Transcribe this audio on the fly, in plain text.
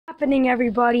happening,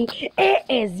 everybody? It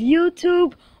is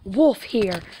YouTube Wolf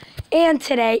here, and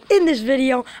today in this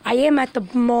video I am at the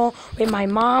mall with my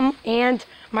mom and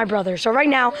my brother. So right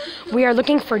now we are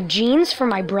looking for jeans for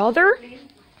my brother,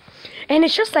 and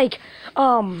it's just like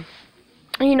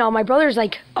you know, my brother's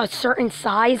like a certain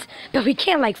size, but we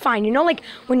can't like find, you know, like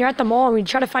when you're at the mall and we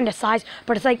try to find a size,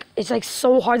 but it's like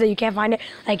so hard that you can't find it.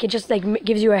 Like it just like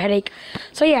gives you a headache.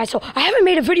 So yeah, so I haven't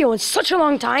made a video in such a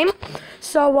long time.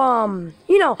 So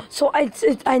you know, so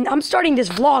I'm starting this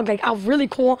vlog like out really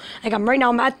cool. Like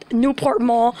I'm at Newport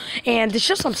Mall, and it's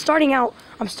just I'm starting out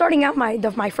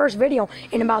my first video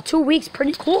in about 2 weeks.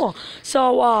 Pretty cool.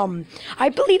 So I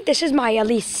believe this is my at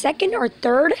least second or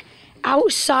third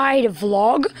outside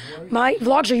vlog. My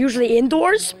vlogs are usually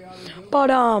indoors,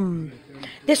 but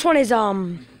this one's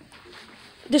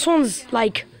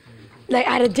like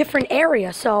at a different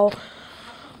area, so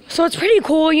it's pretty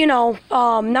cool, you know.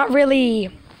 Not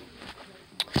really,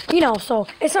 you know, so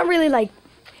it's not really like,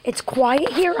 it's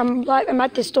quiet here. I'm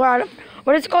at this store.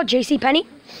 What is it called? JCPenney?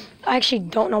 I actually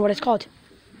don't know what it's called.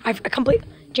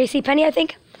 JCPenney, I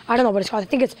think. I don't know what it's called. I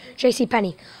think it's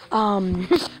JCPenney.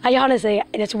 I honestly,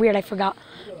 it's weird, I forgot.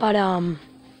 But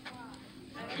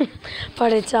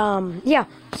but it's yeah.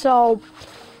 So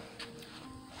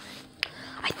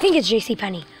I think it's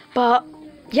JCPenney. But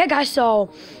yeah, guys.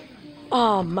 So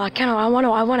I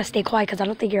want to stay quiet because I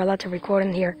don't think you're allowed to record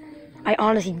in here. I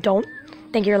honestly don't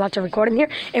think you're allowed to record in here.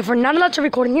 If we're not allowed to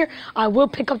record in here, I will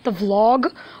pick up the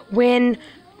vlog when,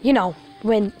 you know,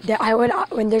 when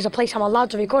there's a place I'm allowed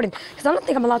to record in, because I don't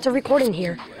think I'm allowed to record in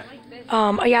here.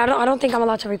 Yeah, I don't think I'm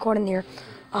allowed to record in here.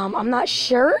 I'm not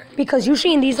sure, because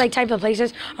usually in these like type of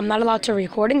places I'm not allowed to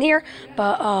record in here.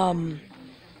 But I'm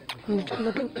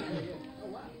looking.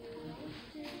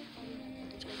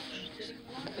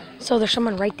 So there's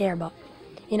someone right there, but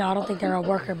you know, I don't think they're a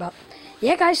worker. But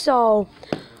yeah, guys. So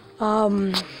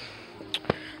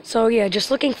so yeah, just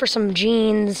looking for some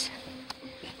jeans.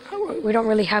 We don't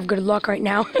really have good luck right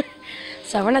now.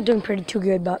 So we're not doing too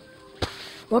good, but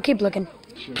we'll keep looking.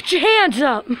 Put your hands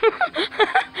up.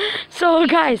 So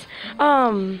guys,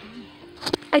 I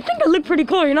think I look pretty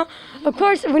cool, you know. Of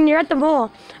course, when you're at the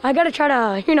mall, I gotta try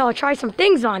to, you know, try some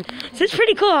things on. So it's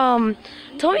pretty cool.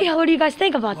 Tell me, what do you guys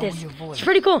think about this? It's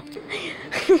pretty cool.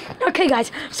 Okay,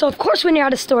 guys. So of course, when you're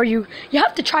at a store, you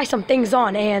have to try some things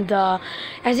on. And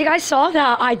as you guys saw,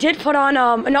 that I did put on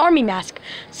an army mask.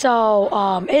 So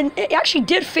and it actually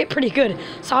did fit pretty good.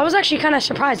 So I was actually kind of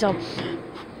surprised. So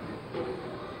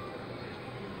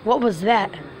what was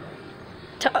that?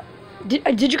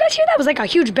 Did you guys hear that? It was like a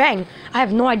huge bang. I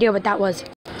have no idea what that was.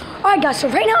 Alright, guys, so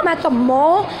right now I'm at the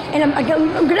mall, and I'm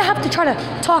gonna have to try to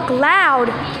talk loud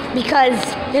because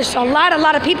there's a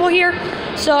lot of people here.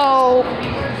 So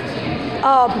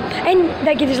and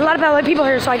like there's a lot of people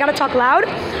here, so I gotta talk loud.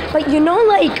 But you know,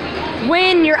 like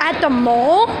when you're at the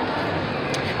mall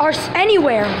or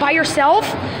anywhere by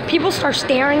yourself, people start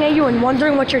staring at you and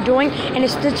wondering what you're doing, and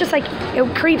it's just like,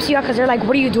 it creeps you out because they're like,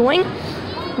 what are you doing?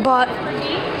 But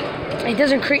it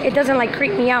doesn't like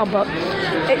creep me out, but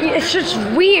it's just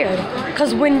weird,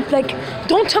 because when, like,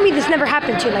 don't tell me this never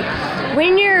happened to you, like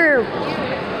when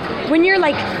you're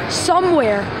like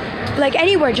somewhere, like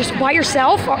anywhere, just by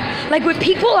yourself, or like with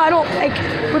people, I don't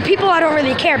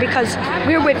really care because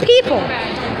we're with people.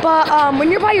 But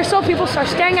when you're by yourself, people start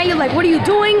staring at you like, what are you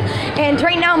doing? And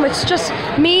right now it's just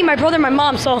me, my brother, my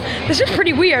mom, so this is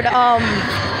pretty weird.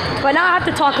 But now I have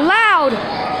to talk loud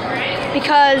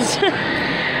because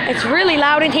it's really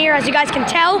loud in here, as you guys can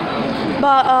tell.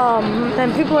 But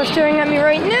and people are staring at me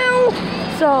right now,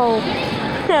 so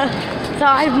so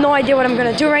I have no idea what I'm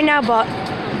gonna do right now. But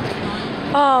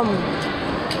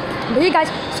yeah, guys,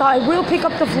 so I will pick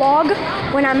up the vlog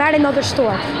when I'm at another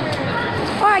store.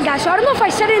 Alright, guys, so I don't know if I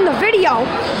said it in the video,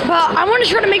 but I want to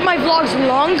try to make my vlogs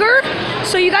longer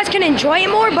so you guys can enjoy it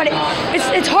more. But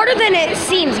it's harder than it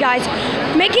seems, guys.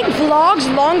 Making vlogs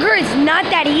longer is not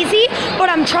that easy, but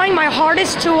I'm trying my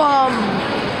hardest to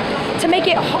make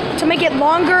it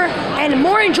longer and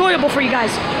more enjoyable for you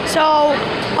guys. So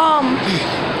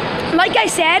like I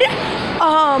said,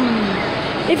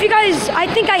 if you guys, I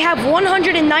think I have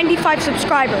 195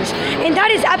 subscribers, and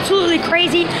that is absolutely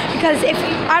crazy, because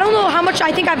I don't know how much,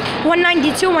 I think I have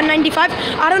 192, 195,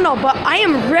 I don't know, but I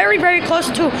am very, very close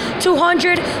to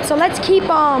 200. So let's keep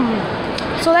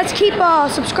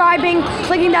subscribing,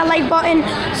 clicking that like button,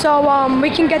 so we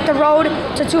can get the road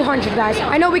to 200, guys.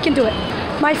 I know we can do it.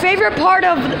 My favorite part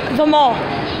of the mall,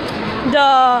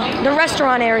 the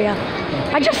restaurant area.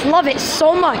 I just love it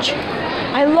so much.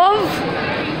 I love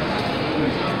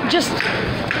just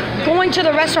going to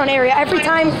the restaurant area every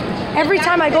time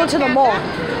I go to the mall.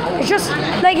 It's just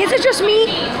like, is it just me,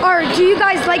 or do you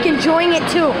guys like enjoying it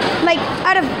too? Like,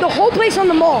 out of the whole place on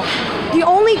the mall, the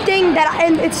only thing that,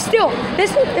 and it's still,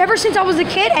 this, ever since I was a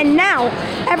kid, and now,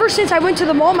 ever since I went to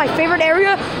the mall, my favorite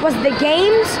area was the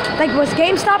games, like was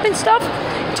GameStop and stuff,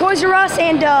 Toys R Us,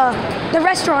 and the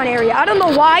restaurant area. I don't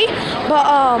know why, but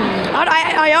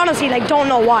I honestly like don't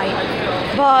know why.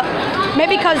 But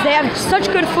maybe because they have such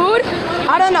good food.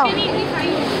 I don't know.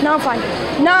 No, I'm fine.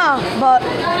 Nah, but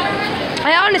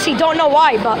I honestly don't know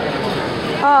why, but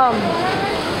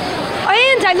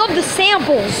and I love the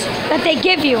samples that they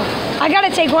give you. I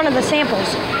gotta take one of the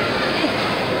samples.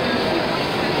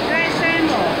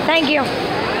 Thank you.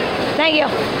 Thank you.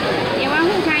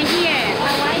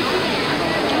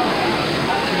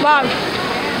 Wow.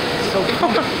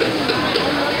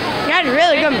 That's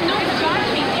really good.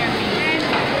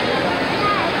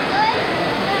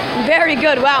 Very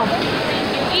good, wow.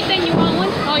 Ethan, you want one?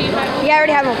 Oh, you have one? Yeah, I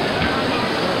already have one.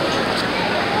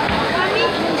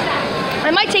 I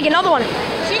might take another one.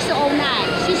 She's all night.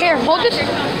 She's Here, hold this.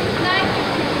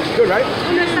 Good, right?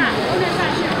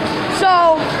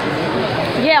 So,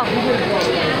 yeah,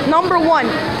 number one.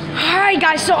 All right,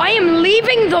 guys, so I am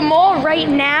leaving the mall right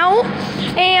now,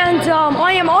 and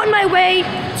I am on my way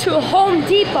to Home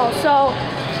Depot. So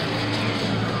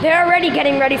they're already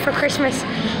getting ready for Christmas.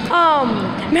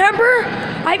 Remember,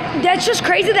 that's just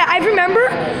crazy that I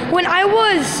remember when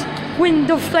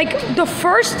the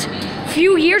first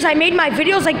few years I made my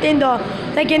videos, like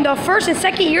in the first and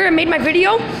second year I made my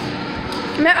video.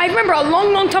 I remember a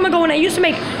long time ago when I used to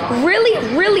make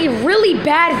really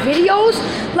bad videos.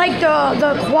 Like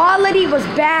the quality was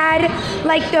bad.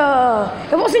 Like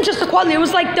it wasn't just the quality. It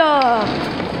was like the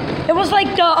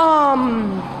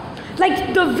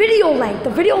video length. The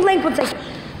video length was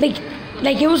like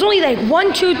it was only like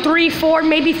 1, 2, 3, 4,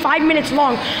 maybe 5 minutes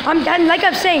long. And like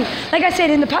I said,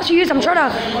 in the past few years, I'm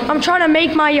trying to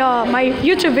make my my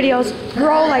YouTube videos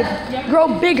grow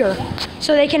bigger,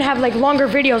 so they can have like longer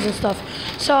videos and stuff.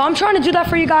 So I'm trying to do that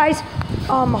for you guys.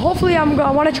 Hopefully, I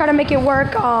want to try to make it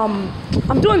work. I'm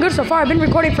doing good so far. I've been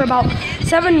recording for about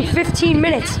 15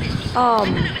 minutes.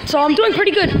 So I'm doing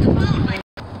pretty good.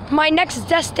 My next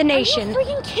destination.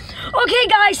 Okay,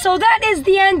 guys, so that is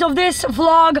the end of this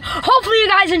vlog. Hopefully you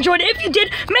guys enjoyed it. If you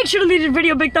did, make sure to leave the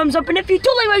video a big thumbs up. And if you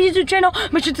do like my YouTube channel,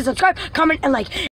 make sure to subscribe, comment, and like.